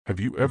Have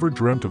you ever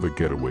dreamt of a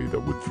getaway that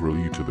would thrill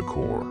you to the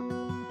core?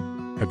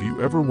 Have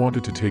you ever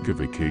wanted to take a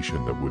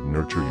vacation that would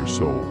nurture your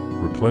soul,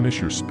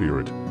 replenish your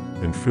spirit,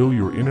 and fill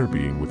your inner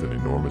being with an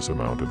enormous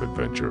amount of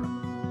adventure?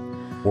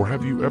 Or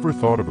have you ever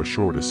thought of a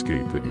short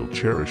escape that you'll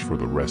cherish for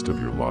the rest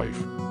of your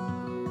life?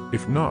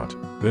 If not,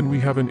 then we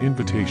have an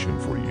invitation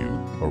for you,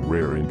 a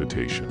rare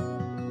invitation.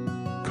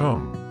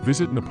 Come,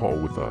 visit Nepal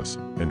with us,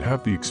 and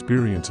have the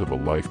experience of a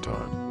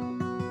lifetime.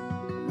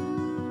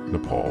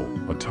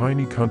 Nepal, a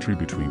tiny country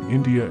between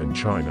India and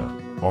China,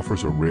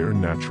 offers a rare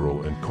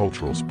natural and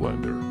cultural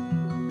splendor.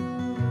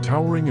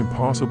 Towering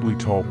impossibly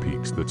tall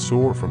peaks that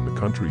soar from the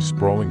country's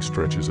sprawling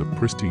stretches of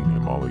pristine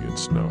Himalayan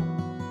snow.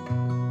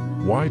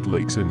 Wide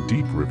lakes and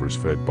deep rivers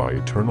fed by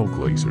eternal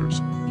glaciers,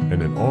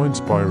 and an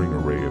awe-inspiring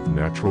array of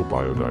natural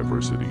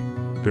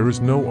biodiversity. There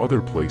is no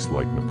other place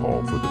like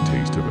Nepal for the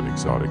taste of an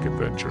exotic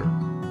adventure.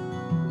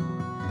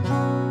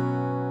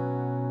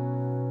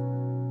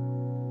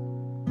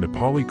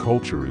 Nepali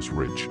culture is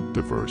rich,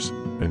 diverse,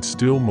 and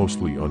still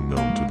mostly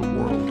unknown to the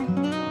world.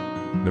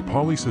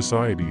 Nepali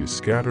society is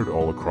scattered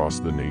all across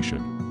the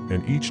nation,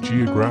 and each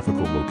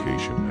geographical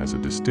location has a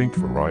distinct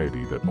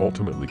variety that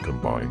ultimately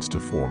combines to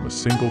form a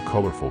single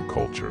colorful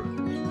culture.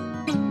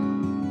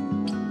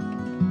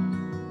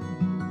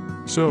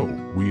 So,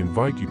 we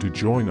invite you to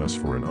join us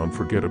for an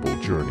unforgettable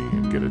journey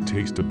and get a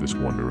taste of this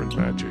wonder and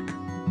magic.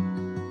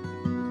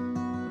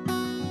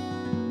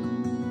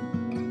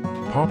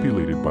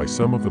 Populated by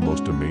some of the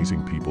most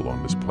amazing people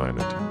on this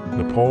planet,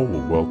 Nepal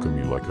will welcome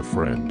you like a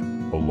friend,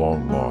 a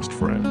long-lost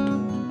friend.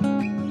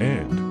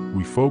 And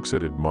we folks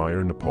at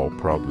Admire Nepal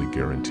proudly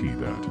guarantee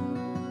that.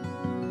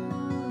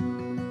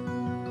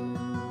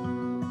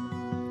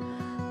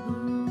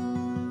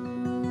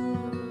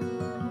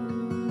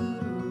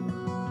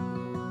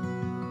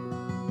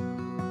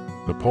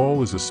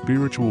 Nepal is a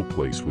spiritual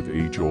place with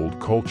age-old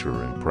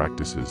culture and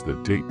practices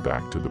that date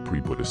back to the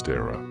pre-Buddhist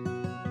era.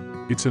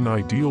 It's an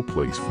ideal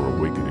place for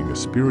awakening a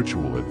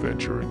spiritual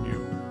adventure in you.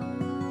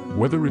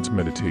 Whether it's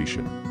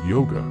meditation,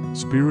 yoga,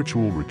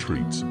 spiritual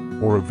retreats,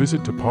 or a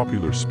visit to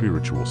popular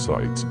spiritual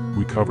sites,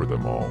 we cover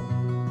them all.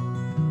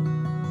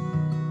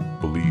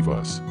 Believe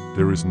us,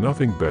 there is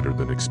nothing better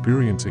than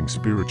experiencing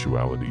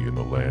spirituality in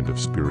the land of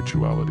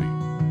spirituality.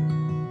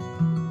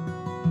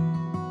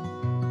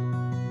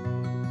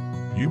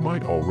 You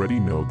might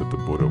already know that the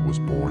Buddha was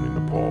born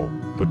in Nepal,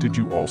 but did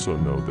you also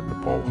know that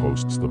Nepal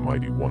hosts the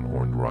mighty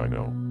one-horned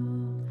rhino?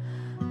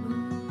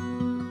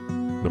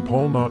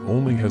 Nepal not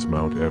only has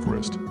Mount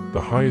Everest,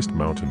 the highest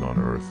mountain on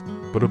Earth,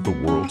 but of the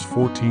world's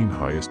 14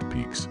 highest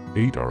peaks,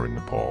 8 are in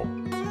Nepal.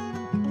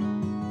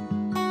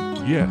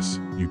 Yes,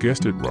 you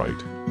guessed it right,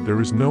 there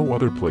is no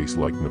other place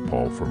like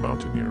Nepal for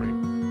mountaineering.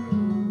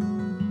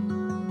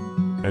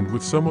 And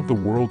with some of the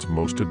world's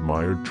most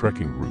admired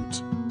trekking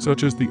routes,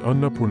 such as the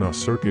Annapurna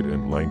Circuit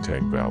and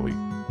Langtang Valley,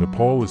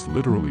 Nepal is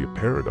literally a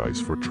paradise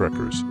for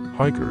trekkers,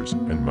 hikers,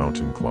 and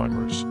mountain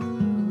climbers.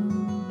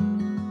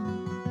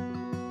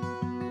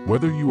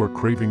 Whether you are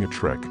craving a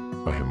trek,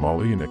 a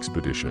Himalayan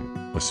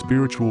expedition, a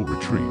spiritual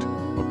retreat,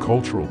 a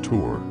cultural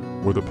tour,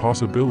 or the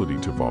possibility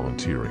to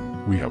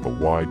volunteering, we have a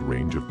wide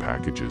range of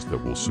packages that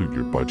will suit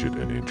your budget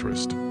and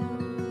interest.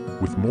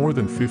 With more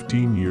than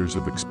 15 years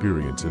of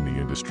experience in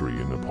the industry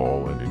in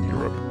Nepal and in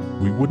Europe,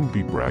 we wouldn't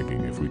be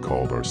bragging if we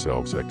called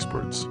ourselves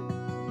experts.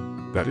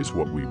 That is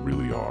what we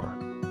really are.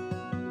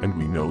 And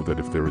we know that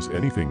if there is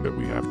anything that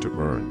we have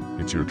to earn,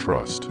 it's your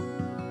trust.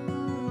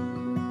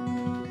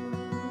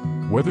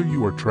 Whether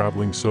you are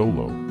traveling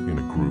solo, in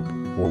a group,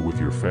 or with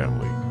your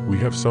family, we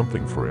have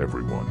something for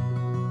everyone.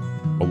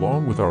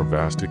 Along with our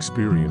vast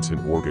experience in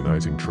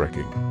organizing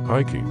trekking,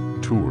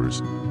 hiking, tours,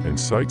 and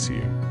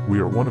sightseeing, we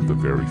are one of the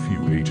very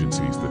few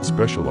agencies that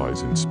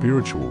specialize in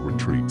spiritual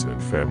retreats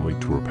and family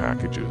tour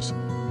packages,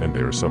 and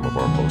they are some of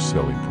our most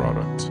selling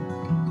products.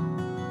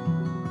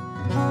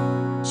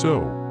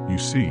 So, you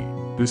see,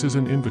 this is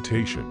an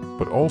invitation,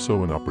 but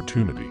also an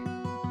opportunity.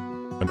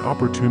 An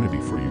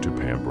opportunity for you to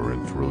pamper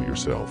and thrill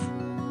yourself.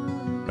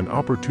 An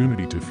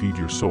opportunity to feed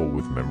your soul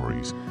with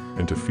memories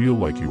and to feel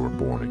like you are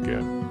born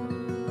again.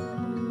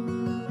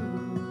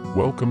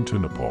 Welcome to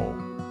Nepal.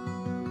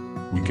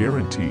 We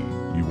guarantee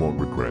you won't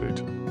regret it.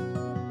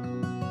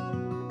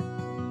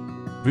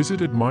 Visit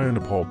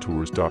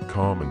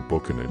admirenepaltours.com and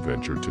book an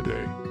adventure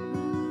today.